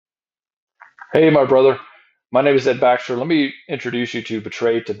Hey, my brother. My name is Ed Baxter. Let me introduce you to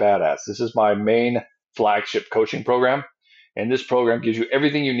Betrayed to Badass. This is my main flagship coaching program. And this program gives you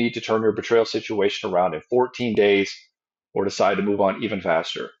everything you need to turn your betrayal situation around in 14 days or decide to move on even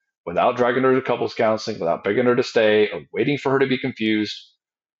faster without dragging her to couples counseling, without begging her to stay, or waiting for her to be confused,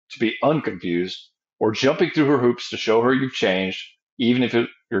 to be unconfused, or jumping through her hoops to show her you've changed, even if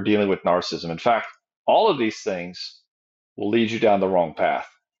you're dealing with narcissism. In fact, all of these things will lead you down the wrong path.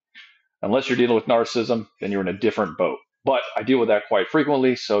 Unless you're dealing with narcissism, then you're in a different boat. But I deal with that quite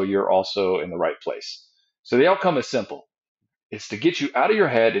frequently, so you're also in the right place. So the outcome is simple. It's to get you out of your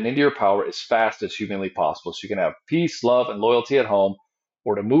head and into your power as fast as humanly possible so you can have peace, love, and loyalty at home,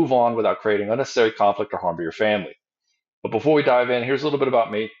 or to move on without creating unnecessary conflict or harm to your family. But before we dive in, here's a little bit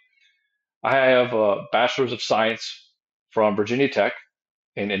about me. I have a bachelor's of science from Virginia Tech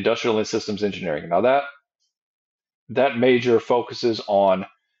in industrial and systems engineering. Now that major focuses on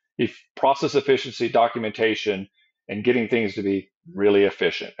if process efficiency, documentation, and getting things to be really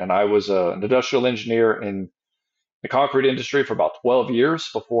efficient. And I was an industrial engineer in the concrete industry for about 12 years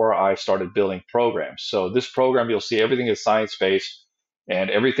before I started building programs. So this program, you'll see everything is science-based, and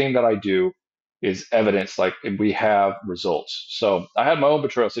everything that I do is evidence, like we have results. So I had my own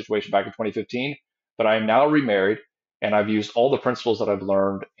betrayal situation back in 2015, but I am now remarried, and I've used all the principles that I've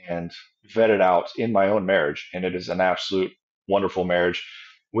learned and vetted out in my own marriage, and it is an absolute wonderful marriage.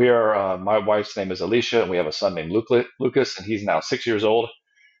 We are, my wife's name is Alicia, and we have a son named Lucas, and he's now 6 years old.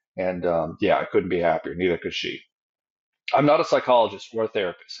 And yeah, I couldn't be happier. Neither could she. I'm not a psychologist or a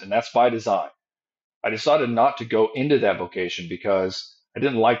therapist, and that's by design. I decided not to go into that vocation because I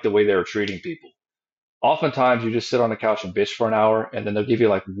didn't like the way they were treating people. Oftentimes, you just sit on the couch and bitch for an hour, and then they'll give you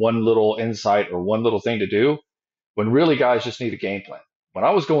like one little insight or one little thing to do, when really guys just need a game plan. When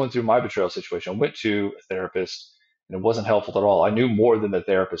I was going through my betrayal situation, I went to a therapist, and it wasn't helpful at all. I knew more than the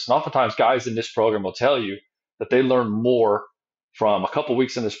therapist. And oftentimes, guys in this program will tell you that they learn more from a couple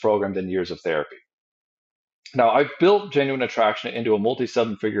weeks in this program than years of therapy. Now, I've built Genuine Attraction into a multi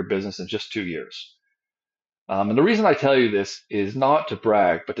seven figure business in just 2 years. And the reason I tell you this is not to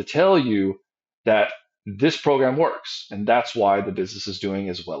brag, but to tell you that this program works. And that's why the business is doing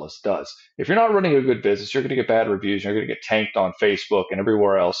as well as it does. If you're not running a good business, you're going to get bad reviews. You're going to get tanked on Facebook and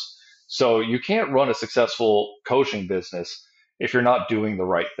everywhere else. So you can't run a successful coaching business if you're not doing the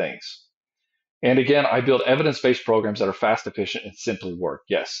right things. And again, I build evidence-based programs that are fast, efficient, and simply work.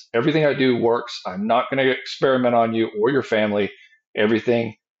 Yes, everything I do works. I'm not going to experiment on you or your family.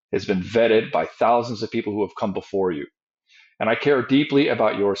 Everything has been vetted by thousands of people who have come before you. And I care deeply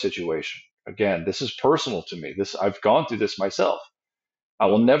about your situation. Again, this is personal to me. I've gone through this myself. I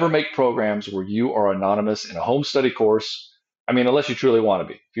will never make programs where you are anonymous in a home study course. I mean, unless you truly want to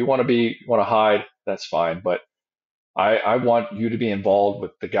be. If you want to hide, that's fine. But I want you to be involved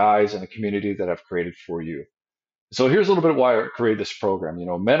with the guys and the community that I've created for you. So here's a little bit why I created this program.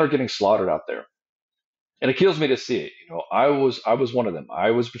 Men are getting slaughtered out there, and it kills me to see it. I was one of them.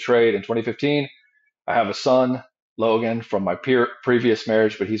 I was betrayed in 2015. I have a son, Logan, from my previous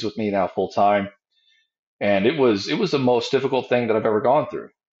marriage, but he's with me now full time, and it was the most difficult thing that I've ever gone through.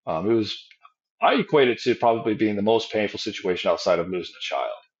 It was I equate it to probably being the most painful situation outside of losing a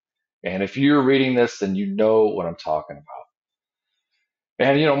child. And if you're reading this, then you know what I'm talking about.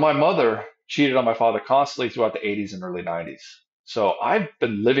 And my mother cheated on my father constantly throughout the 80s and early 90s. So I've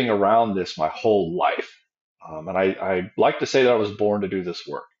been living around this my whole life. And I like to say that I was born to do this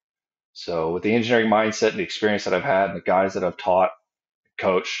work. So with the engineering mindset and the experience that I've had and the guys that I've taught,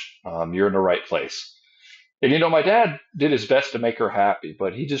 coached, you're in the right place. And my dad did his best to make her happy,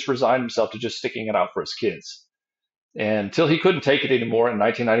 but he just resigned himself to just sticking it out for his kids. And until he couldn't take it anymore in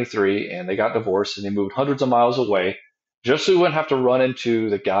 1993, and they got divorced, and they moved hundreds of miles away just so he wouldn't have to run into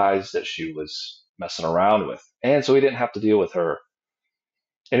the guys that she was messing around with. And so he didn't have to deal with her.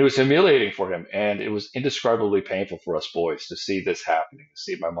 And it was humiliating for him, and it was indescribably painful for us boys to see this happening, to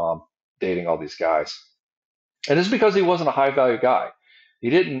see my mom dating all these guys. And it's because he wasn't a high value guy. He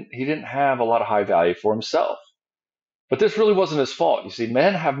didn't have a lot of high value for himself. But this really wasn't his fault. You see,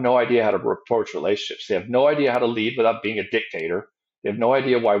 men have no idea how to approach relationships. They have no idea how to lead without being a dictator. They have no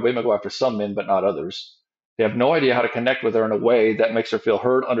idea why women go after some men but not others. They have no idea how to connect with her in a way that makes her feel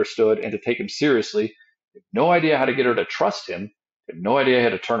heard, understood, and to take him seriously. They have no idea how to get her to trust him. They have no idea how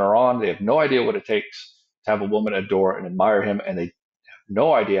to turn her on. They have no idea what it takes to have a woman adore and admire him. And they have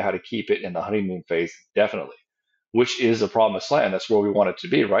no idea how to keep it in the honeymoon phase, definitely, which is a promised land. That's where we want it to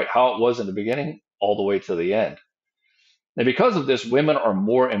be, right? How it was in the beginning, all the way to the end. And because of this, women are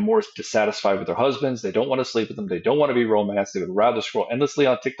more and more dissatisfied with their husbands. They don't want to sleep with them. They don't want to be romanced. They would rather scroll endlessly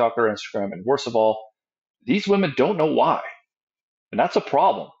on TikTok or Instagram. And worst of all, these women don't know why. And that's a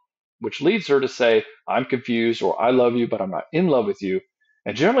problem. which leads her to say, I'm confused, or I love you, but I'm not in love with you,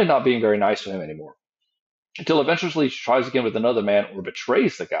 and generally not being very nice to him anymore. Until eventually she tries again with another man or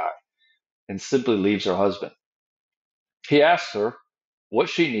betrays the guy and simply leaves her husband. He asks her what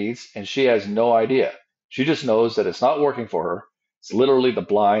she needs, and she has no idea. She just knows that it's not working for her. It's literally the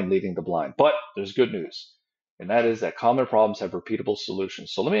blind leading the blind. But there's good news, and that is that common problems have repeatable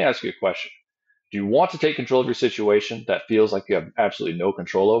solutions. So let me ask you a question. Do you want to take control of your situation that feels like you have absolutely no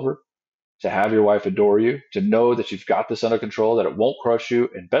control over? To have your wife adore you, to know that you've got this under control, that it won't crush you,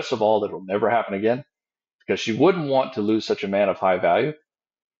 and best of all, that it will never happen again? Because she wouldn't want to lose such a man of high value.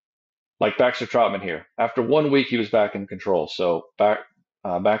 Like Baxter Troutman here. After 1 week, he was back in control. So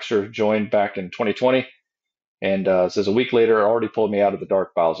Baxter joined back in 2020 and says a week later, already pulled me out of the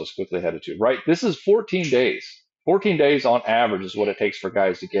dark bowels I was quickly headed to. Right? This is 14 days. 14 days on average is what it takes for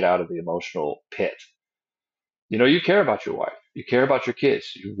guys to get out of the emotional pit. You know, you care about your wife. You care about your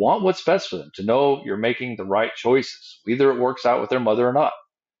kids. You want what's best for them, to know you're making the right choices, whether it works out with their mother or not.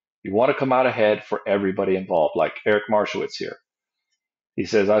 You want to come out ahead for everybody involved, like Eric Marshowitz here. He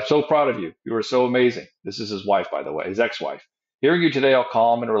says, I'm so proud of you. You are so amazing. This is his wife, by the way, his ex-wife. Hearing you today all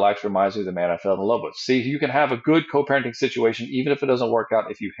calm and relaxed reminds me of the man I fell in love with. See, you can have a good co-parenting situation even if it doesn't work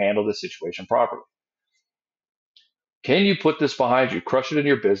out if you handle the situation properly. Can you put this behind you, crush it in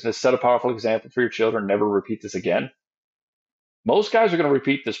your business, set a powerful example for your children, never repeat this again? Most guys are going to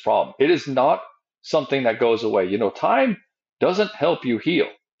repeat this problem. It is not something that goes away. You know, time doesn't help you heal.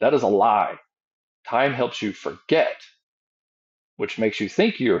 That is a lie. Time helps you forget, which makes you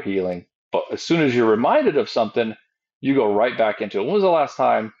think you're healing. But as soon as you're reminded of something, you go right back into it. When was the last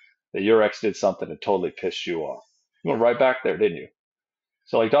time that your ex did something that totally pissed you off? You went right back there, didn't you?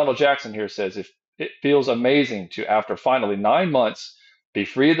 So like Donald Jackson here says, if it feels amazing to, after finally 9 months, be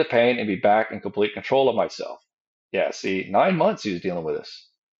free of the pain and be back in complete control of myself. Yeah, see, 9 months he was dealing with this.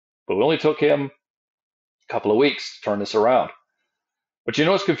 But it only took him a couple of weeks to turn this around. But you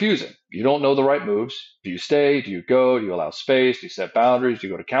know it's confusing. You don't know the right moves. Do you stay? Do you go? Do you allow space? Do you set boundaries? Do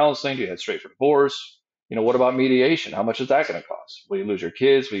you go to counseling? Do you head straight for divorce? You know, what about mediation? How much is that going to cost? Will you lose your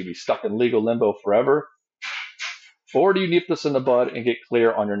kids? Will you be stuck in legal limbo forever? Or do you nip this in the bud and get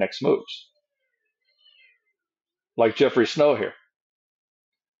clear on your next moves? Like Jeffrey Snow here.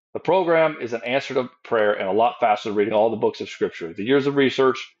 The program is an answer to prayer and a lot faster than reading all the books of Scripture. The years of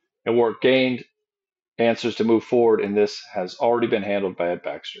research and work gained answers to move forward in this has already been handled by Ed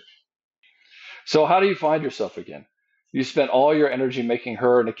Baxter. So how do you find yourself again? You spent all your energy making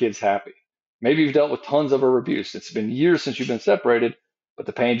her and the kids happy. Maybe you've dealt with tons of her abuse. It's been years since you've been separated, but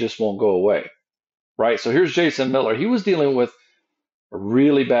the pain just won't go away. Right? So here's Jason Miller. He was dealing with a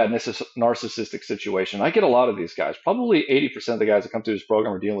really bad narcissistic situation. I get a lot of these guys. Probably 80% of the guys that come through this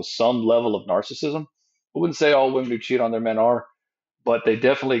program are dealing with some level of narcissism. I wouldn't say all women who cheat on their men are, but they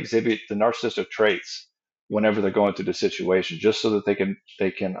definitely exhibit the narcissistic traits whenever they're going through the situation, just so that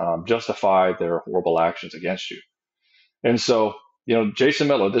they can justify their horrible actions against you. And so, you know, Jason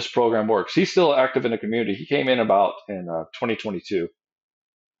Miller, this program works. He's still active in the community. He came in 2022.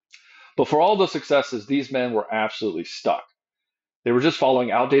 But for all the successes, these men were absolutely stuck. They were just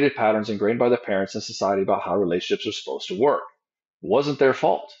following outdated patterns ingrained by their parents and society about how relationships are supposed to work. It wasn't their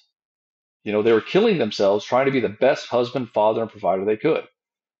fault. You know, they were killing themselves trying to be the best husband, father, and provider they could.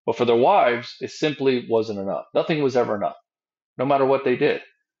 But for their wives, it simply wasn't enough. Nothing was ever enough, no matter what they did.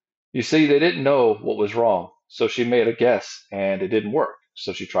 You see, they didn't know what was wrong, so she made a guess, and it didn't work.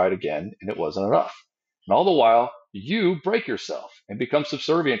 So she tried again, and it wasn't enough. And all the while, you break yourself and become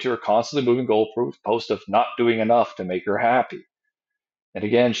subservient to her constantly moving goalpost of not doing enough to make her happy. And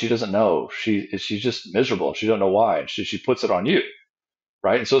again, she doesn't know. She's just miserable. She don't know why. And she puts it on you,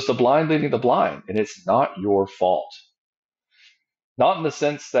 right? And so it's the blind leading the blind, and it's not your fault. Not in the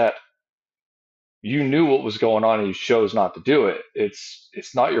sense that you knew what was going on and you chose not to do it.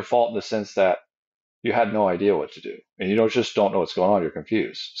 It's not your fault in the sense that you had no idea what to do, and you just don't know what's going on. You're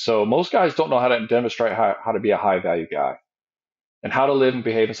confused. So most guys don't know how to demonstrate how to be a high value guy and how to live and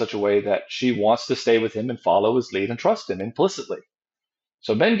behave in such a way that she wants to stay with him and follow his lead and trust him implicitly.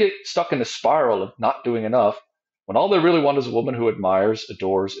 So men get stuck in a spiral of not doing enough when all they really want is a woman who admires,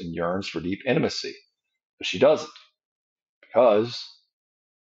 adores, and yearns for deep intimacy. But she doesn't, because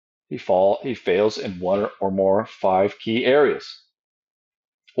he fails in one or more 5 key areas.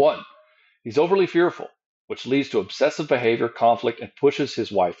 1, he's overly fearful, which leads to obsessive behavior, conflict, and pushes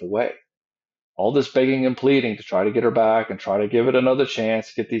his wife away. All this begging and pleading to try to get her back and try to give it another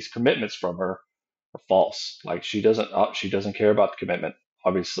chance, get these commitments from her, are false. Like she doesn't care about the commitment.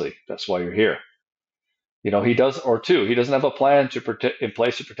 Obviously, that's why you're here. You know, he doesn't have a plan in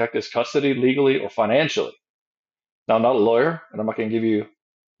place to protect his custody legally or financially. Now, I'm not a lawyer, and I'm not going to give you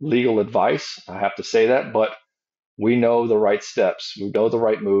legal advice, I have to say that, but we know the right steps. We know the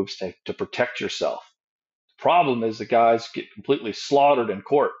right moves to protect yourself. The problem is the guys get completely slaughtered in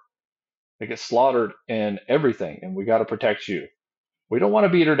court. They get slaughtered in everything, and we got to protect you. We don't want to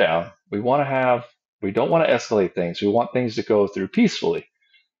beat her down. We don't want to escalate things. We want things to go through peacefully.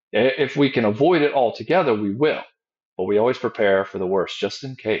 If we can avoid it altogether, we will. But we always prepare for the worst, just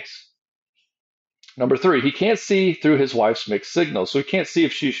in case. Number three, he can't see through his wife's mixed signals, so he can't see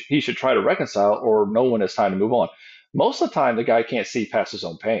if he should try to reconcile or know when it's time to move on. Most of the time, the guy can't see past his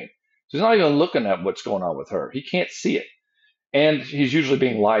own pain. So he's not even looking at what's going on with her. He can't see it. And he's usually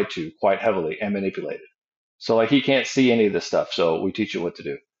being lied to quite heavily and manipulated. So like he can't see any of this stuff. So we teach you what to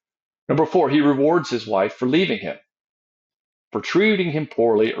do. Number four, he rewards his wife for leaving him, for treating him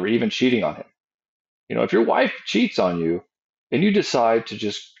poorly, or even cheating on him. If your wife cheats on you and you decide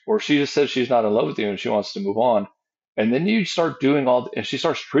to or she just says she's not in love with you and she wants to move on, and then you start and she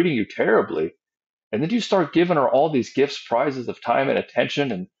starts treating you terribly, and then you start giving her all these gifts, prizes of time and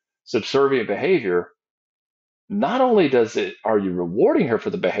attention and subservient behavior, not only are you rewarding her for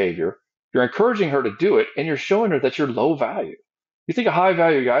the behavior, you're encouraging her to do it, and you're showing her that you're low value. You think a high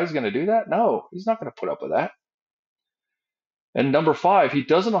value guy is going to do that? No, he's not going to put up with that. And number five, he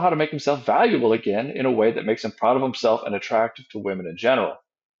doesn't know how to make himself valuable again in a way that makes him proud of himself and attractive to women in general.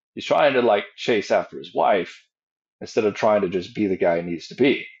 He's trying to chase after his wife instead of trying to just be the guy he needs to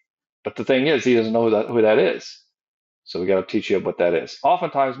be. But the thing is, he doesn't know who that is. So we got to teach you what that is.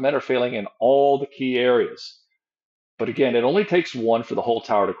 Oftentimes, men are failing in all the key areas. But again, it only takes one for the whole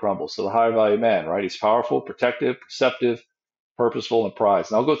tower to crumble. So the high value man, right? He's powerful, protective, perceptive, purposeful, and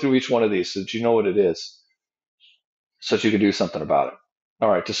prized. And I'll go through each one of these so that you know what it is, so that you can do something about it. All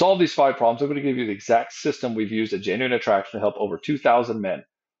right, to solve these 5 problems, I'm going to give you the exact system we've used at Genuine Attraction to help over 2,000 men,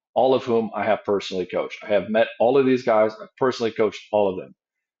 all of whom I have personally coached. I have met all of these guys. I've personally coached all of them.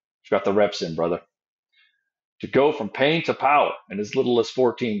 You've got the reps in, brother. To go from pain to power in as little as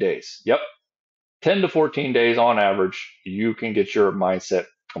 14 days. Yep, 10 to 14 days on average, you can get your mindset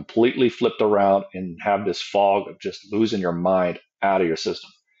completely flipped around and have this fog of just losing your mind out of your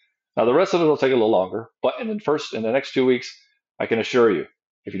system. Now, the rest of it will take a little longer, but in the next 2 weeks, I can assure you,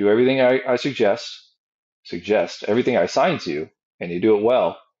 if you do everything I suggest everything I assign to you, and you do it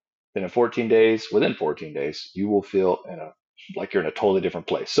well, then within 14 days, you will feel like you're in a totally different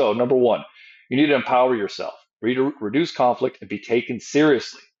place. So, number one, you need to empower yourself, reduce conflict, and be taken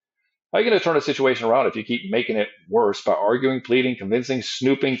seriously. How are you going to turn a situation around if you keep making it worse by arguing, pleading, convincing,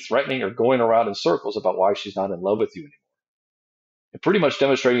 snooping, threatening, or going around in circles about why she's not in love with you anymore? And pretty much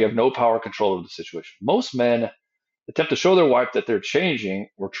demonstrating you have no power control over the situation. Most men attempt to show their wife that they're changing,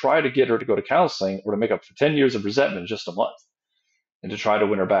 or try to get her to go to counseling, or to make up for 10 years of resentment in just a month, and to try to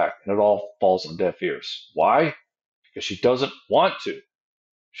win her back. And it all falls on deaf ears. Why? Because she doesn't want to.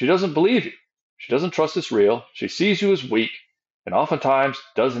 She doesn't believe you. She doesn't trust it's real. She sees you as weak, and oftentimes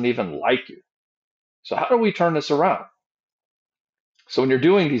doesn't even like you. So how do we turn this around? So when you're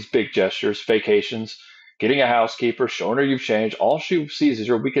doing these big gestures, vacations, getting a housekeeper, showing her you've changed, all she sees is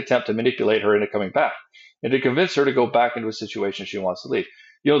your weak attempt to manipulate her into coming back and to convince her to go back into a situation she wants to leave.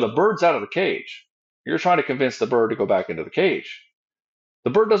 The bird's out of the cage. You're trying to convince the bird to go back into the cage.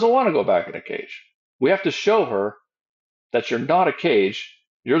 The bird doesn't want to go back in a cage. We have to show her that you're not a cage.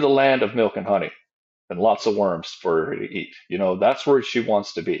 You're the land of milk and honey and lots of worms for her to eat. That's where she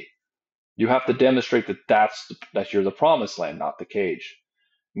wants to be. You have to demonstrate that you're the promised land, not the cage.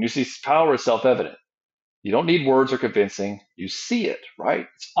 And you see, power is self-evident. You don't need words or convincing. You see it, right?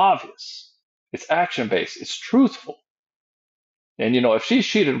 It's obvious. It's action-based. It's truthful. And if she's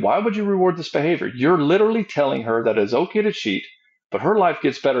cheated, why would you reward this behavior? You're literally telling her that it's okay to cheat, but her life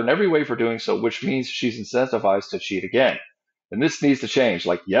gets better in every way for doing so, which means she's incentivized to cheat again. And this needs to change,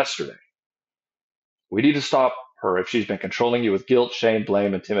 like yesterday. We need to stop her if she's been controlling you with guilt, shame,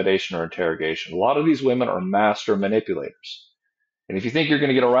 blame, intimidation, or interrogation. A lot of these women are master manipulators. And if you think you're going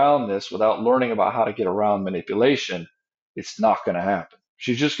to get around this without learning about how to get around manipulation, it's not going to happen.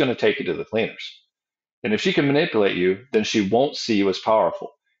 She's just going to take you to the cleaners. And if she can manipulate you, then she won't see you as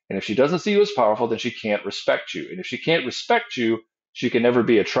powerful. And if she doesn't see you as powerful, then she can't respect you. And if she can't respect you, she can never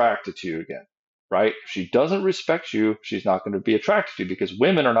be attracted to you again, right? If she doesn't respect you, she's not going to be attracted to you, because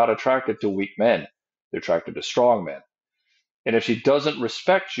women are not attracted to weak men. They're attracted to strong men. And if she doesn't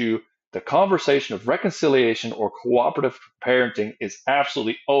respect you, the conversation of reconciliation or cooperative parenting is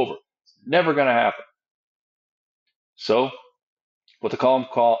absolutely over. It's never going to happen. So, with the calm,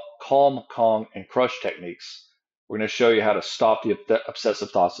 calm, and crush techniques, we're going to show you how to stop the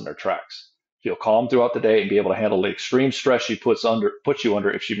obsessive thoughts in their tracks. Feel calm throughout the day and be able to handle the extreme stress she puts you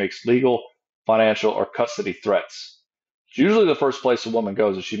under if she makes legal, financial, or custody threats. Usually the first place a woman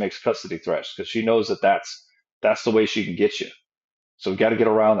goes is she makes custody threats because she knows that that's the way she can get you. So we got to get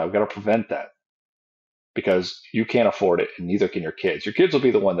around that. We got to prevent that because you can't afford it, and neither can your kids. Your kids will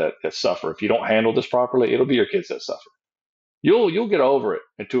be the one that suffer if you don't handle this properly. It'll be your kids that suffer. You'll get over it,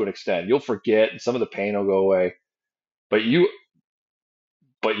 and to an extent, you'll forget, and some of the pain will go away. But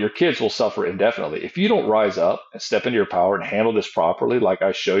your kids will suffer indefinitely if you don't rise up and step into your power and handle this properly, like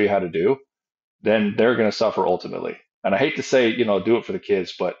I show you how to do. Then they're going to suffer ultimately. And I hate to say, do it for the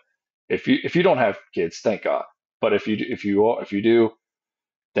kids, but if you don't have kids, thank God. But if you do,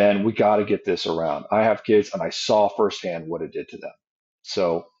 then we got to get this around. I have kids, and I saw firsthand what it did to them.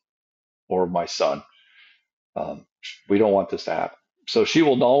 So, or my son, um, we don't want this to happen. So she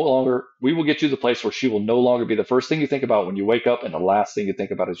will no longer. We will get you to the place where she will no longer be the first thing you think about when you wake up, and the last thing you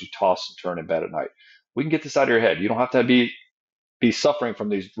think about as you toss and turn in bed at night. We can get this out of your head. You don't have to be suffering from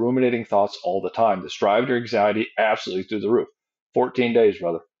these ruminating thoughts all the time. This drive your anxiety absolutely through the roof. 14 days,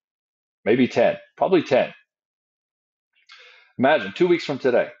 brother. Maybe 10. Probably 10. Imagine 2 weeks from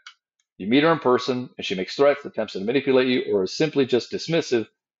today. You meet her in person and she makes threats, attempts to manipulate you, or is simply just dismissive,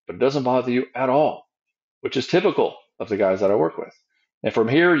 but it doesn't bother you at all, which is typical of the guys that I work with. And from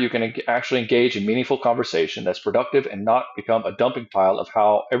here, you can actually engage in meaningful conversation that's productive and not become a dumping pile of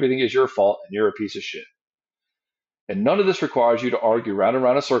how everything is your fault and you're a piece of shit. And none of this requires you to argue round and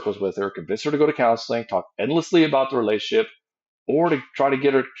round in circles with her, convince her to go to counseling, talk endlessly about the relationship, or to try to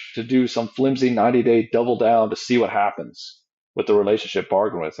get her to do some flimsy 90-day double down to see what happens with the relationship,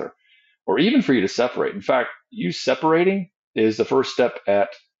 bargain with her, or even for you to separate. In fact, you separating is the first step at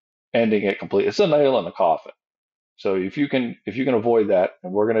ending it completely. It's a nail in the coffin. So if you can avoid that,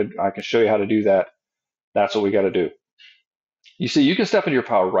 and I can show you how to do that. That's what we got to do. You see, you can step into your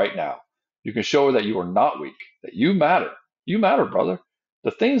power right now. You can show her that you are not weak, that you matter. You matter, brother.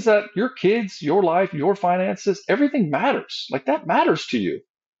 The things that your kids, your life, your finances, everything matters. Like that matters to you.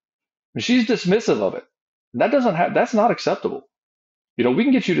 And she's dismissive of it. And that's not acceptable. We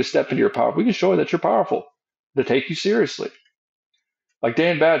can get you to step into your power. We can show her that you're powerful, to take you seriously. Like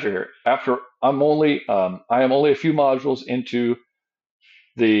Dan Badger here. After I am only a few modules into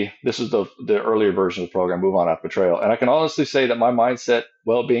this is the earlier version of the program, Move On After Betrayal. And I can honestly say that my mindset,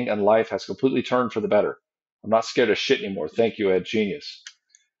 well-being, and life has completely turned for the better. I'm not scared of shit anymore. Thank you, Ed. Genius.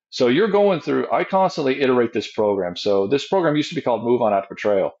 So you're going through, I constantly iterate this program. So this program used to be called Move On After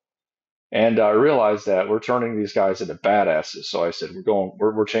Betrayal. And I realized that we're turning these guys into badasses. So I said,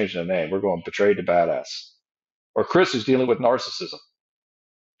 we're changing the name. We're going Betrayed to Badass. Or Chris, who's dealing with narcissism.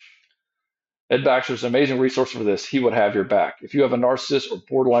 Ed Baxter is an amazing resource for this. He would have your back. If you have a narcissist or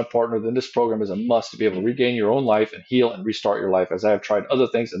borderline partner, then this program is a must to be able to regain your own life and heal and restart your life, as I have tried other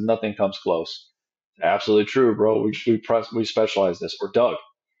things and nothing comes close. Absolutely true, bro. We specialize this. Or Doug.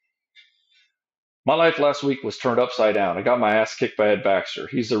 My life last week was turned upside down. I got my ass kicked by Ed Baxter.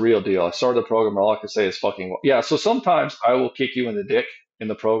 He's the real deal. I started the program, and all I can say is fucking yeah. So sometimes I will kick you in the dick in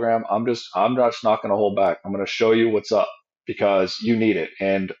the program. I'm just not going to hold back. I'm going to show you what's up because you need it.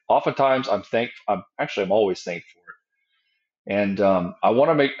 And oftentimes I'm always thankful for it. And I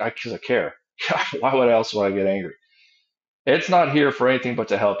want to because I care. Why else would I get angry? Ed's not here for anything but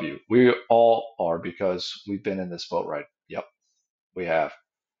to help you. We all are because we've been in this boat, right? Yep, we have.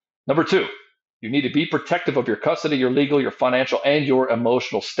 Number 2. You need to be protective of your custody, your legal, your financial, and your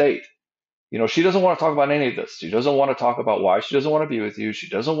emotional state. She doesn't want to talk about any of this. She doesn't want to talk about why she doesn't want to be with you. She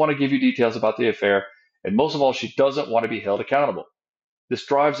doesn't want to give you details about the affair. And most of all, she doesn't want to be held accountable. This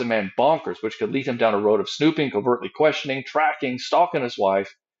drives a man bonkers, which could lead him down a road of snooping, covertly questioning, tracking, stalking his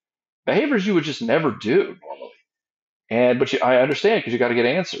wife. Behaviors you would just never do normally. But I understand because you got to get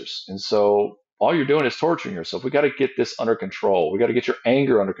answers. And so all you're doing is torturing yourself. We got to get this under control. We got to get your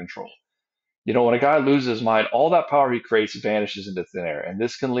anger under control. When a guy loses his mind, all that power he creates vanishes into thin air, and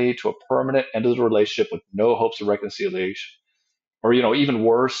this can lead to a permanent end of the relationship with no hopes of reconciliation. Or, even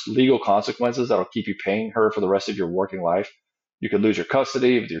worse, legal consequences that'll keep you paying her for the rest of your working life. You could lose your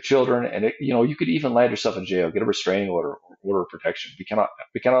custody with your children, and you could even land yourself in jail, get a restraining order or order of protection. We cannot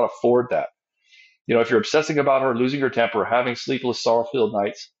afford that. If you're obsessing about her, losing her temper, having sleepless, sorrow-filled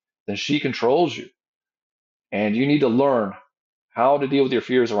nights, then she controls you. And you need to learn how to deal with your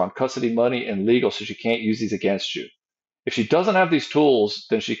fears around custody, money, and legal so she can't use these against you. If she doesn't have these tools,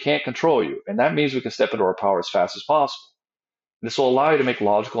 then she can't control you. And that means we can step into our power as fast as possible. This will allow you to make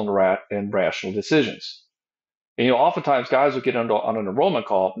logical and rational decisions. And oftentimes guys will get on an enrollment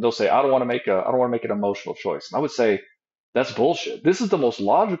call and they'll say, I don't want to make an emotional choice. And I would say, that's bullshit. This is the most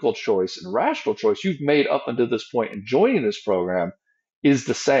logical choice and rational choice you've made up until this point. And joining this program is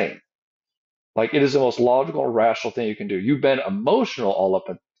the same. Like it is the most logical and rational thing you can do. You've been emotional all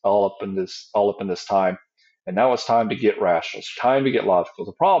up in this time, And now it's time to get rational. It's time to get logical.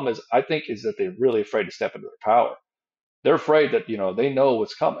 The problem is, I think, is that they're really afraid to step into their power. They're afraid that, they know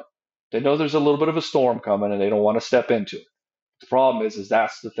what's coming. They know there's a little bit of a storm coming and they don't want to step into it. The problem is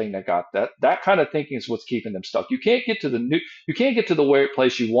that's the thing that got that kind of thinking is what's keeping them stuck. You can't get to the way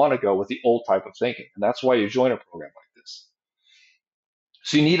place you want to go with the old type of thinking. And that's why you join a program like this.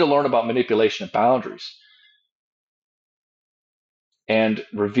 So you need to learn about manipulation and boundaries and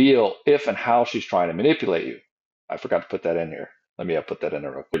reveal if and how she's trying to manipulate you. I forgot to put that in here. Let me put that in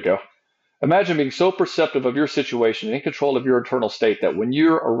there real quick. Go. Imagine being so perceptive of your situation and in control of your internal state that when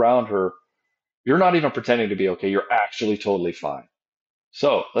you're around her, you're not even pretending to be okay. You're actually totally fine.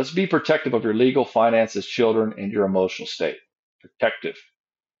 So let's be protective of your legal, finances, children, and your emotional state. Protective.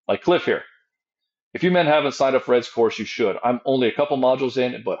 Like Cliff here. If you men haven't signed up for Ed's course, you should. I'm only a couple modules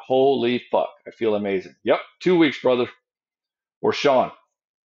in, but holy fuck, I feel amazing. Yep, 2 weeks, brother. Or Sean.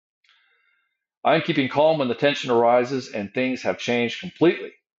 I'm keeping calm when the tension arises and things have changed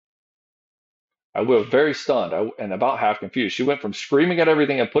completely. I was very stunned and about half confused. She went from screaming at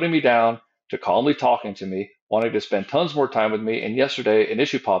everything and putting me down to calmly talking to me, wanting to spend tons more time with me. And yesterday, an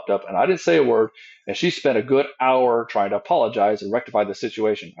issue popped up and I didn't say a word. And she spent a good hour trying to apologize and rectify the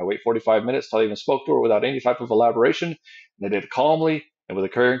situation. I wait 45 minutes till I even spoke to her without any type of elaboration. And I did it calmly and with a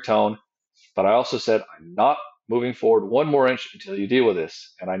caring tone. But I also said, I'm not moving forward 1 more inch until you deal with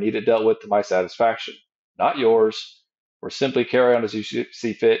this. And I need it dealt with to my satisfaction, not yours. Or simply carry on as you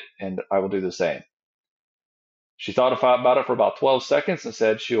see fit, and I will do the same. She thought about it for about 12 seconds and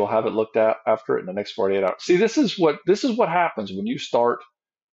said she will have it looked at after it in the next 48 hours. See, this is what happens when you start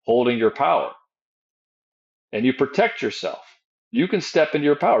holding your power and you protect yourself. You can step into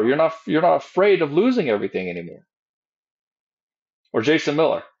your power. You're not afraid of losing everything anymore. Or Jason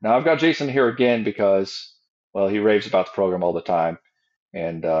Miller. Now I've got Jason here again because, well, he raves about the program all the time.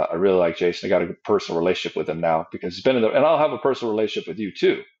 And I really like Jason. I got a personal relationship with him now because he's been in and I'll have a personal relationship with you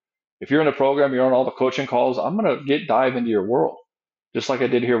too. If you're in the program, you're on all the coaching calls, I'm going to dive into your world, just like I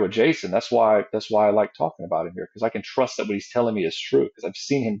did here with Jason. That's why I like talking about him here, because I can trust that what he's telling me is true, because I've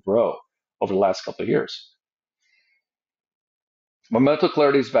seen him grow over the last couple of years. My mental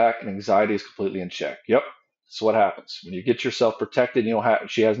clarity is back and anxiety is completely in check. Yep, that's what happens. When you get yourself protected,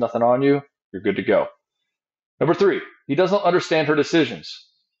 she has nothing on you, you're good to go. Number 3, he doesn't understand her decisions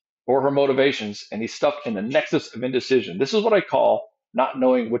or her motivations, and he's stuck in the nexus of indecision. This is what I call not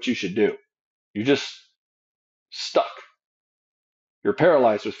knowing what you should do. You're just stuck. You're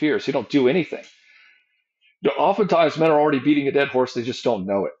paralyzed with fear, so you don't do anything. Oftentimes, men are already beating a dead horse. They just don't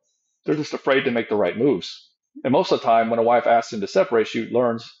know it. They're just afraid to make the right moves. And most of the time, when a wife asks him to separate, she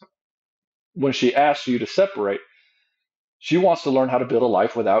learns when she asks you to separate, she wants to learn how to build a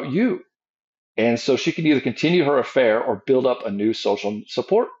life without you. And so she can either continue her affair or build up a new social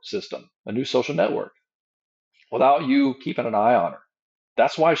support system, a new social network, without you keeping an eye on her.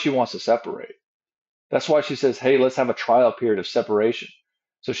 That's why she wants to separate. That's why she says, hey, let's have a trial period of separation.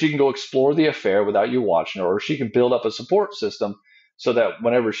 So she can go explore the affair without you watching her, or she can build up a support system so that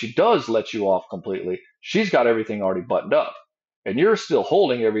whenever she does let you off completely, she's got everything already buttoned up. And you're still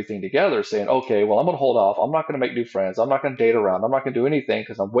holding everything together saying, okay, well, I'm going to hold off. I'm not going to make new friends. I'm not going to date around. I'm not going to do anything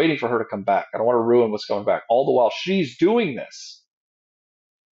because I'm waiting for her to come back. I don't want to ruin what's coming back. All the while she's doing this.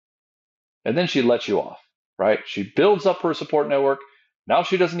 And then she lets you off, right? She builds up her support network. Now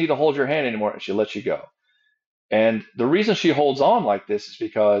she doesn't need to hold your hand anymore, and she lets you go. And the reason she holds on like this is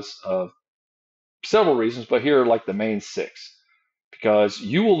because of several reasons, but here are like the main 6. Because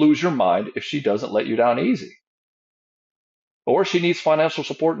you will lose your mind if she doesn't let you down easy. Or she needs financial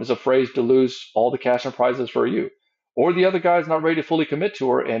support and is afraid to lose all the cash and prizes for you. Or the other guy's not ready to fully commit to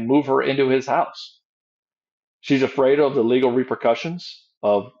her and move her into his house. She's afraid of the legal repercussions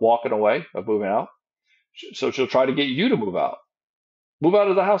of walking away, of moving out. So she'll try to get you to move out. Move out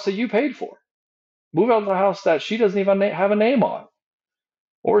of the house that you paid for. Move out of the house that she doesn't even have a name on.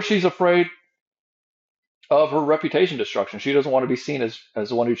 Or she's afraid of her reputation destruction. She doesn't want to be seen as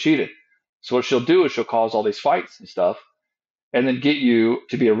the one who cheated. So what she'll do is she'll cause all these fights and stuff and then get you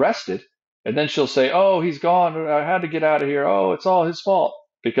to be arrested. And then she'll say, oh, he's gone. I had to get out of here. Oh, it's all his fault.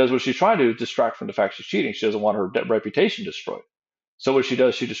 Because what she's trying to do is distract from the fact she's cheating. She doesn't want her reputation destroyed. So what she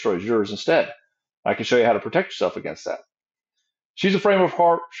does, she destroys yours instead. I can show you how to protect yourself against that. She's afraid of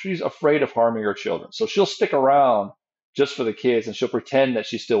harming her children. So she'll stick around just for the kids and she'll pretend that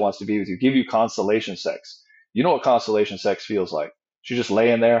she still wants to be with you, give you consolation sex. You know what consolation sex feels like. She's just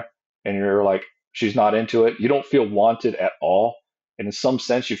laying there and you're like, she's not into it. You don't feel wanted at all. And in some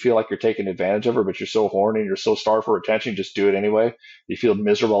sense, you feel like you're taking advantage of her, but you're so horny and you're so starved for attention, just do it anyway. You feel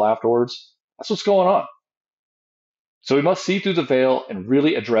miserable afterwards. That's what's going on. So we must see through the veil and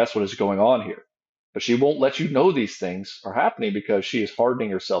really address what is going on here. But she won't let you know these things are happening because she is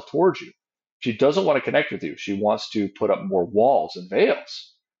hardening herself towards you. She doesn't want to connect with you. She wants to put up more walls and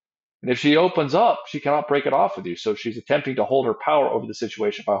veils. And if she opens up, she cannot break it off with you. So she's attempting to hold her power over the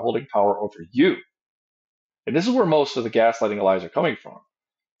situation by holding power over you. And this is where most of the gaslighting lies are coming from.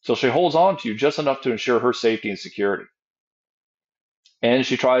 So she holds on to you just enough to ensure her safety and security. And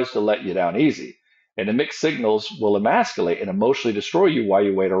she tries to let you down easy. And the mixed signals will emasculate and emotionally destroy you while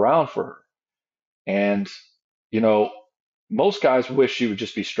you wait around for her. And, you know, most guys wish she would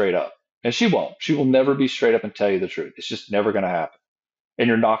just be straight up. And she won't. She will never be straight up and tell you the truth. It's just never going to happen. And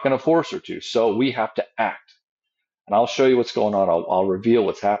you're not going to force her to. So we have to act. And I'll show you what's going on. I'll reveal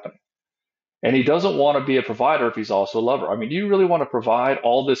what's happening. And he doesn't want to be a provider if he's also a lover. I mean, do you really want to provide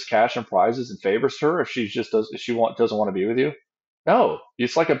all this cash and prizes and favors to her if she just doesn't want to be with you? No,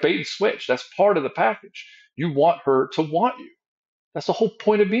 it's like a bait and switch. That's part of the package. You want her to want you. That's the whole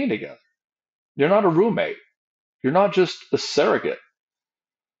point of being together. You're not a roommate. You're not just a surrogate.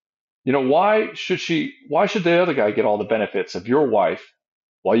 You know, why should the other guy get all the benefits of your wife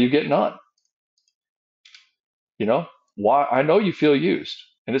while you get none? You know, why? I know you feel used,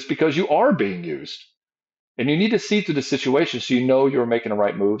 and it's because you are being used. And you need to see through the situation so you know you're making the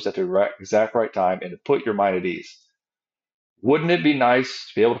right moves at the exact right time and to put your mind at ease. Wouldn't it be nice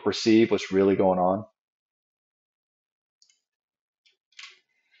to be able to perceive what's really going on?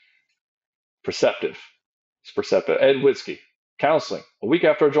 Perceptive. It's perceptive. Ed Whiskey. Counseling. A week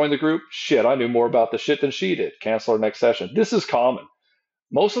after I joined the group, shit, I knew more about the shit than she did. Cancel our next session. This is common.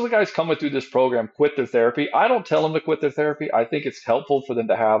 Most of the guys coming through this program quit their therapy. I don't tell them to quit their therapy. I think it's helpful for them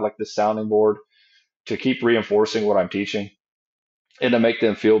to have like this sounding board to keep reinforcing what I'm teaching and to make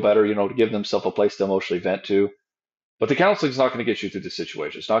them feel better, you know, to give themselves a place to emotionally vent to. But the counseling is not going to get you through the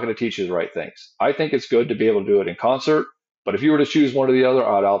situation. It's not going to teach you the right things. I think it's good to be able to do it in concert. But if you were to choose one or the other,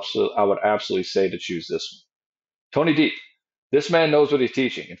 I would absolutely say to choose this one. Tony Deep. This man knows what he's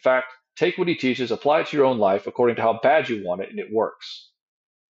teaching. In fact, take what he teaches, apply it to your own life according to how bad you want it, and it works.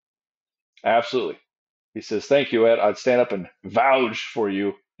 Absolutely. He says, thank you, Ed. I'd stand up and vouch for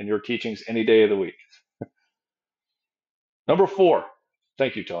you and your teachings any day of the week. Number 4.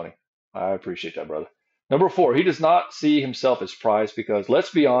 Thank you, Tony. I appreciate that, brother. Number 4, he does not see himself as prize because,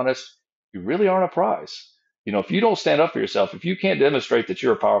 let's be honest, you really aren't a prize. You know, if you don't stand up for yourself, if you can't demonstrate that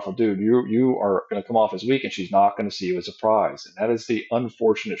you're a powerful dude, you are going to come off as weak and she's not going to see you as a prize. And that is the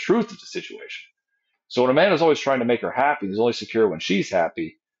unfortunate truth of the situation. So when a man is always trying to make her happy, he's only secure when she's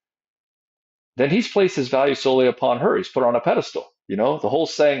happy, then he's placed his value solely upon her. He's put her on a pedestal. You know, the whole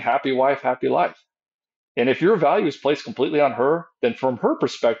saying, happy wife, happy life. And if your value is placed completely on her, then from her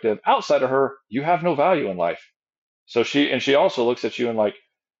perspective, outside of her, you have no value in life. So she also looks at you and like,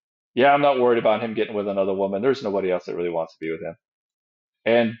 yeah, I'm not worried about him getting with another woman. There's nobody else that really wants to be with him.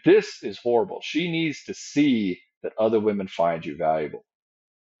 And this is horrible. She needs to see that other women find you valuable.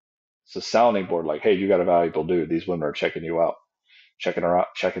 It's a sounding board like, hey, you got a valuable dude. These women are checking you out, checking her out,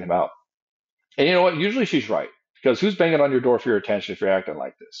 checking him out. And you know what? Usually she's right. Because who's banging on your door for your attention if you're acting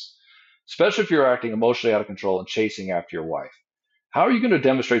like this? Especially if you're acting emotionally out of control and chasing after your wife. How are you going to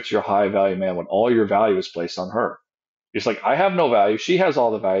demonstrate to your high value man when all your value is placed on her? It's like, I have no value. She has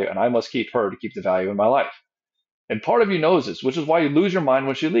all the value, and I must keep her to keep the value in my life. And part of you knows this, which is why you lose your mind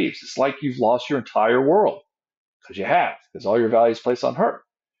when she leaves. It's like you've lost your entire world. Because you have, because all your value is placed on her.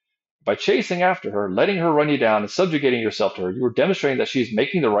 By chasing after her, letting her run you down, and subjugating yourself to her, you are demonstrating that she's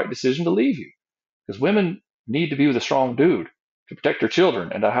making the right decision to leave you. Because women need to be with a strong dude to protect their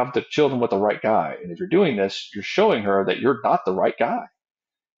children and to have the children with the right guy. And if you're doing this, you're showing her that you're not the right guy.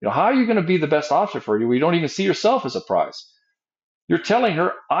 You know, how are you going to be the best option for you when you don't even see yourself as a prize? You're telling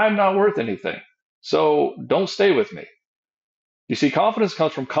her, I'm not worth anything, so don't stay with me. You see, confidence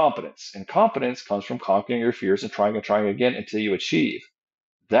comes from competence, and competence comes from conquering your fears and trying again until you achieve.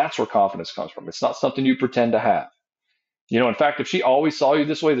 That's where confidence comes from. It's not something you pretend to have. You know, in fact, if she always saw you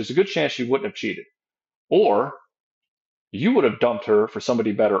this way, there's a good chance she wouldn't have cheated. Or you would have dumped her for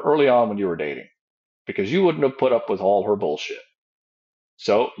somebody better early on when you were dating because you wouldn't have put up with all her bullshit.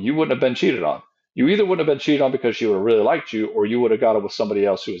 So you wouldn't have been cheated on. You either wouldn't have been cheated on because she would have really liked you, or you would have got it with somebody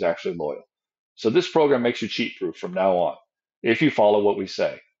else who was actually loyal. So this program makes you cheat proof from now on if you follow what we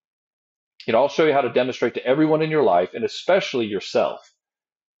say. You know, I'll show you how to demonstrate to everyone in your life, and especially yourself,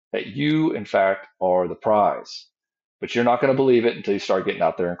 that you, in fact, are the prize. But you're not going to believe it until you start getting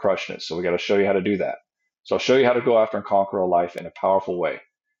out there and crushing it. So we got to show you how to do that. So I'll show you how to go after and conquer a life in a powerful way.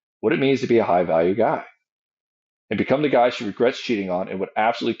 What it means to be a high value guy. And become the guy she regrets cheating on and would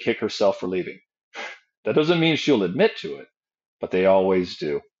absolutely kick herself for leaving. That doesn't mean she'll admit to it, but they always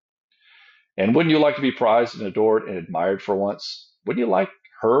do. And wouldn't you like to be prized and adored and admired for once? Wouldn't you like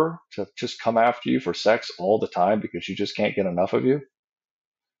her to just come after you for sex all the time because she just can't get enough of you?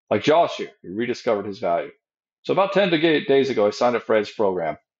 Like Josh here, he rediscovered his value. So about 10 days ago, I signed up for Ed's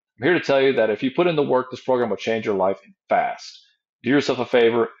program. I'm here to tell you that if you put in the work, this program will change your life fast. Do yourself a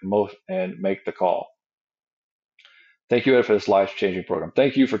favor and make the call. Thank you, Ed, for this life-changing program.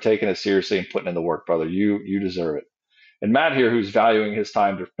 Thank you for taking it seriously and putting in the work, brother. You deserve it. And Matt here, who's valuing his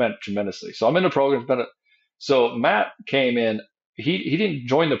time tremendously. So I'm in the program. So Matt came in. He didn't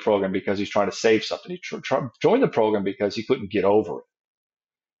join the program because he's trying to save something. He joined the program because he couldn't get over it.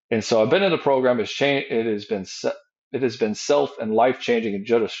 And so I've been in the program. It has been self and life changing in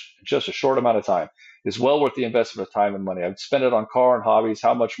just a short amount of time. It's well worth the investment of time and money. I've spent it on car and hobbies.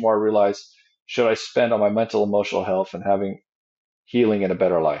 How much more I realize should I spend on my mental, emotional health and having healing and a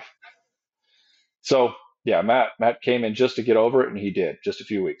better life? So yeah, Matt came in just to get over it, and he did, just a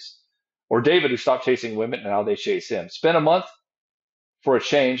few weeks. Or David, who stopped chasing women, and now they chase him. Spent a month for a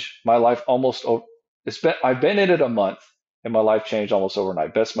change. My life I've been in it a month, and my life changed almost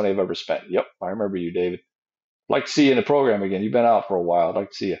overnight. Best money I've ever spent. Yep, I remember you, David. Like to see you in the program again. You've been out for a while. I'd like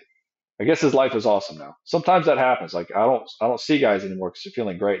to see you. I guess his life is awesome now. Sometimes that happens. Like I don't see guys anymore because they're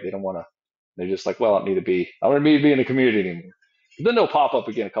feeling great. They don't want to. They're just like, well, I don't need to be in the community anymore. But then they'll pop up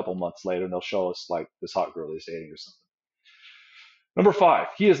again a couple months later and they'll show us like this hot girl he's dating or something. Number 5,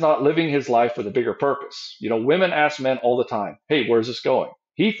 he is not living his life with a bigger purpose. Women ask men all the time, hey, where's this going?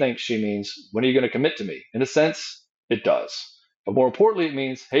 He thinks she means, when are you going to commit to me? In a sense, it does. But more importantly, it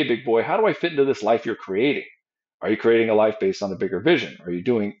means, hey, big boy, how do I fit into this life you're creating? Are you creating a life based on a bigger vision?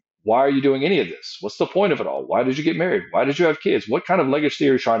 Why are you doing any of this? What's the point of it all? Why did you get married? Why did you have kids? What kind of legacy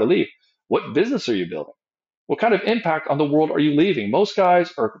are you trying to leave? What business are you building? What kind of impact on the world are you leaving? Most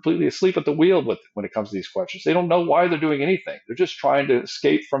guys are completely asleep at the wheel when it comes to these questions. They don't know why they're doing anything. They're just trying to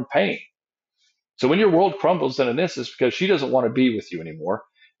escape from pain. So when your world crumbles into this, it's because she doesn't want to be with you anymore.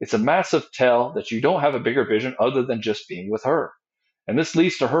 It's a massive tell that you don't have a bigger vision other than just being with her. And this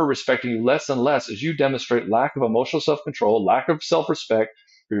leads to her respecting you less and less as you demonstrate lack of emotional self-control, lack of self-respect,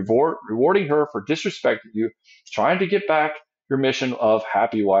 rewarding her for disrespecting you, trying to get back your mission of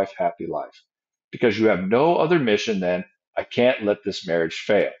happy wife, happy life. Because you have no other mission than, I can't let this marriage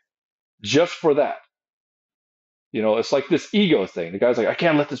fail. Just for that. It's like this ego thing. The guy's like, I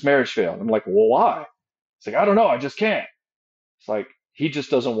can't let this marriage fail. And I'm like, well, why? It's like, I don't know. I just can't. It's like, he just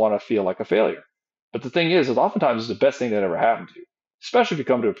doesn't want to feel like a failure. But the thing is oftentimes it's the best thing that ever happened to you. Especially if you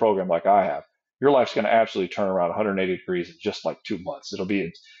come to a program like I have. Your life's going to absolutely turn around 180 degrees in just like 2 months. It'll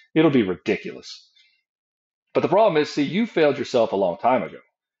be ridiculous. But the problem is, see, you failed yourself a long time ago.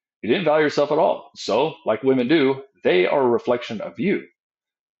 You didn't value yourself at all. So, like women do, they are a reflection of you.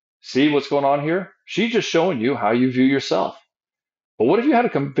 See what's going on here? She's just showing you how you view yourself. But what if you had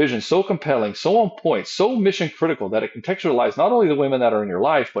a vision so compelling, so on point, so mission critical that it contextualized not only the women that are in your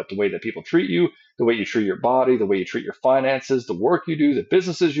life, but the way that people treat you, the way you treat your body, the way you treat your finances, the work you do, the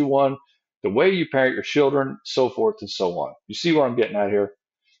businesses you run, the way you parent your children, so forth and so on. You see where I'm getting at here?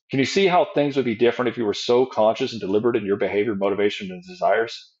 Can you see how things would be different if you were so conscious and deliberate in your behavior, motivation, and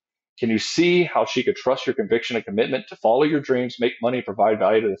desires? Can you see how she could trust your conviction and commitment to follow your dreams, make money, and provide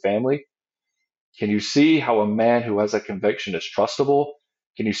value to the family? Can you see how a man who has that conviction is trustable?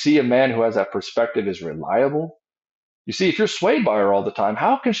 Can you see a man who has that perspective is reliable? You see, if you're swayed by her all the time,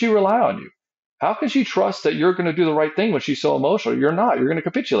 how can she rely on you? How can she trust that you're going to do the right thing when she's so emotional? You're not. You're going to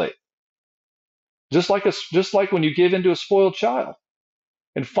capitulate. Just like when you give in to a spoiled child.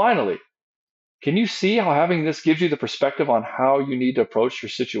 And finally, can you see how having this gives you the perspective on how you need to approach your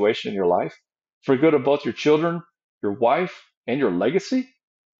situation in your life for good of both your children, your wife, and your legacy?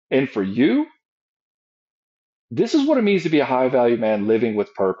 And for you, this is what it means to be a high value man living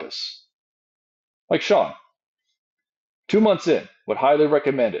with purpose. Like Sean, 2 months in, would highly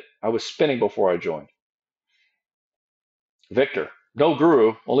recommend it. I was spinning before I joined. Victor, no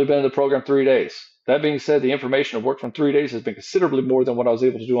guru, only been in the program 3 days. That being said, the information I've worked from 3 days has been considerably more than what I was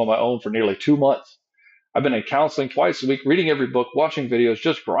able to do on my own for nearly 2 months. I've been in counseling twice a week, reading every book, watching videos,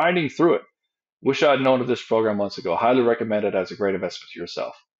 just grinding through it. Wish I'd known of this program months ago. Highly recommend it as a great investment to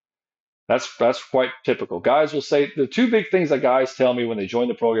yourself. That's quite typical. Guys will say the 2 big things that guys tell me when they join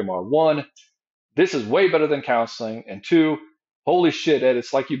the program are 1, this is way better than counseling, and 2, holy shit, Ed,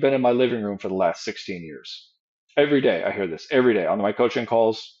 it's like you've been in my living room for the last 16 years. Every day I hear this. Every day on my coaching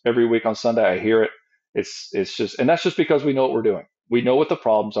calls, every week on Sunday I hear it. It's just, and that's just because we know what we're doing. We know what the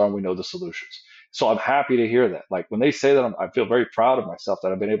problems are and we know the solutions. So I'm happy to hear that. Like when they say that, I feel very proud of myself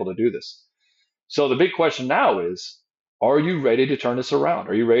that I've been able to do this. So the big question now is, are you ready to turn this around?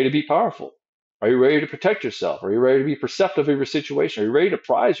 Are you ready to be powerful? Are you ready to protect yourself? Are you ready to be perceptive of your situation? Are you ready to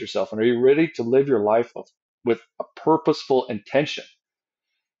prize yourself? And are you ready to live your life with a purposeful intention?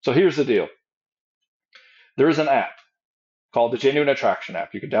 So here's the deal. There is an app called the Genuine Attraction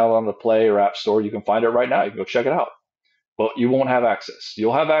app. You can download on the Play or App Store. You can find it right now. You can go check it out. But you won't have access.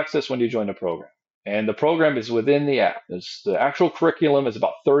 You'll have access when you join the program. And the program is within the app. The actual curriculum is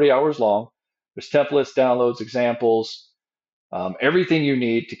about 30 hours long. There's templates, downloads, examples, everything you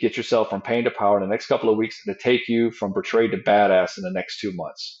need to get yourself from pain to power in the next couple of weeks and to take you from betrayed to badass in the next 2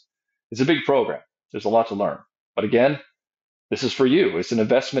 months. It's a big program. There's a lot to learn. But again, this is for you. It's an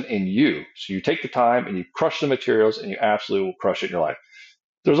investment in you. So you take the time and you crush the materials and you absolutely will crush it in your life.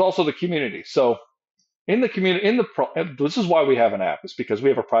 There's also the community. So in the community, this is why we have an app. It's because we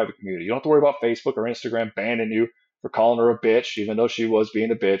have a private community. You don't have to worry about Facebook or Instagram banning you for calling her a bitch, even though she was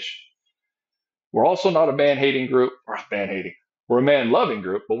being a bitch. We're also not a man-hating group, or man-hating. We're a man-loving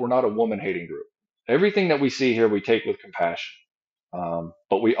group, but we're not a woman-hating group. Everything that we see here, we take with compassion.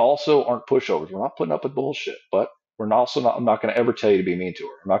 But we also aren't pushovers. We're not putting up with bullshit. But we're also not. I'm not going to ever tell you to be mean to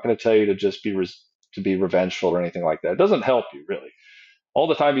her. I'm not going to tell you to just be revengeful or anything like that. It doesn't help you really. All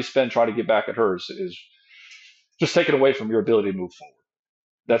the time you spend trying to get back at her is just taken away from your ability to move forward.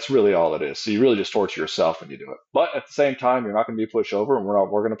 That's really all it is. So you really just torture yourself when you do it. But at the same time, you're not going to be pushed over, and we're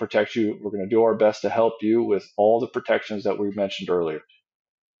going to protect you. We're going to do our best to help you with all the protections that we mentioned earlier.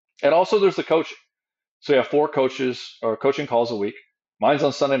 And also, there's the coaching. So you have 4 coaches or coaching calls a week. Mine's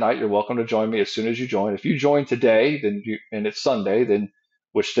on Sunday night. You're welcome to join me as soon as you join. If you join today, and it's Sunday, then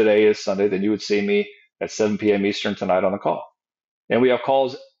which today is Sunday, then you would see me at 7 p.m. Eastern tonight on the call. And we have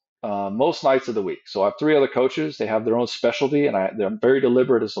calls most nights of the week. So I have 3 other coaches. They have their own specialty, and they're very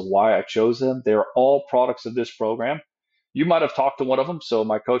deliberate as to why I chose them. They're all products of this program. You might have talked to one of them. So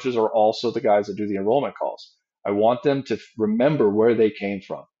my coaches are also the guys that do the enrollment calls. I want them to remember where they came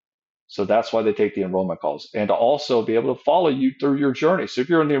from. So that's why they take the enrollment calls, and to also be able to follow you through your journey. So if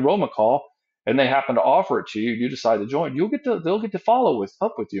you're in the enrollment call and they happen to offer it to you, you decide to join, they'll get to follow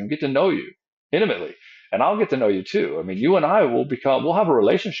up with you and get to know you intimately. And I'll get to know you too. I mean, you and I we'll have a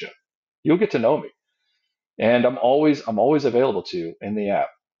relationship. You'll get to know me. And I'm always available to you in the app.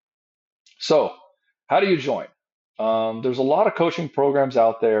 So how do you join? There's a lot of coaching programs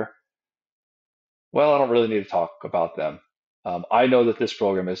out there. Well, I don't really need to talk about them. I know that this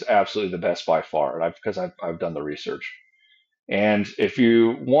program is absolutely the best by far, and because I've done the research. And if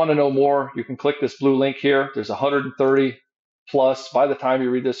you want to know more, you can click this blue link here. There's 130 plus. By the time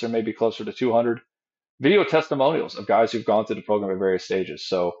you read this, there may be closer to 200 video testimonials of guys who've gone through the program at various stages.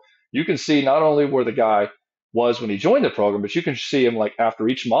 So you can see not only where the guy was when he joined the program, but you can see him like after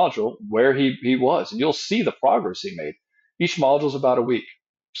each module where he was, and you'll see the progress he made. Each module is about a week.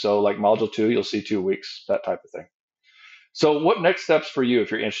 So like module 2, you'll see 2 weeks, that type of thing. So what next steps for you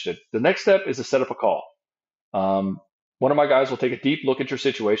if you're interested? The next step is to set up a call. One of my guys will take a deep look at your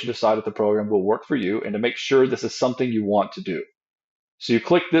situation, decide if the program will work for you, and to make sure this is something you want to do. So you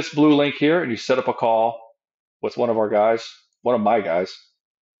click this blue link here and you set up a call with one of my guys.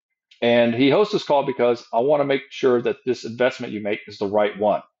 And he hosts this call because I want to make sure that this investment you make is the right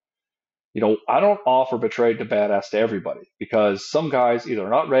one. I don't offer Betrayed to Badass to everybody because some guys either are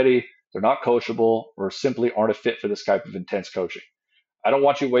not ready, they're not coachable, or simply aren't a fit for this type of intense coaching. I don't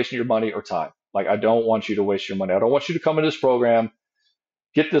want you wasting your money or time. Like, I don't want you to waste your money. I don't want you to come into this program,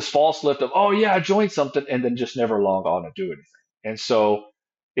 get this false lift of, oh yeah, I joined something, and then just never log on and do anything. And so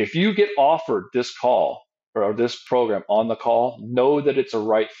if you get offered this call or this program on the call, know that it's a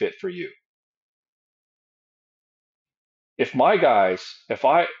right fit for you. If I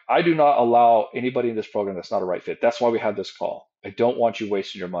do not allow anybody in this program that's not a right fit. That's why we have this call. I don't want you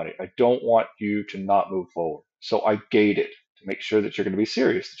wasting your money. I don't want you to not move forward. So I gate it to make sure that you're going to be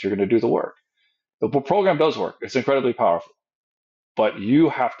serious, that you're going to do the work. The program does work. It's incredibly powerful, but you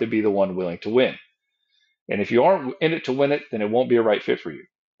have to be the one willing to win. And if you aren't in it to win it, then it won't be a right fit for you.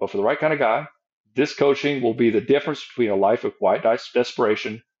 But for the right kind of guy, this coaching will be the difference between a life of quiet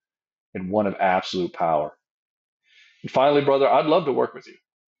desperation and one of absolute power. And finally, brother, I'd love to work with you.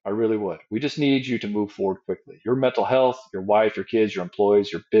 I really would. We just need you to move forward quickly. Your mental health, your wife, your kids, your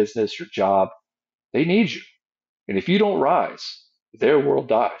employees, your business, your job, they need you. And if you don't rise, their world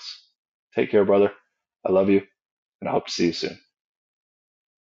dies. Take care, brother. I love you, and I hope to see you soon.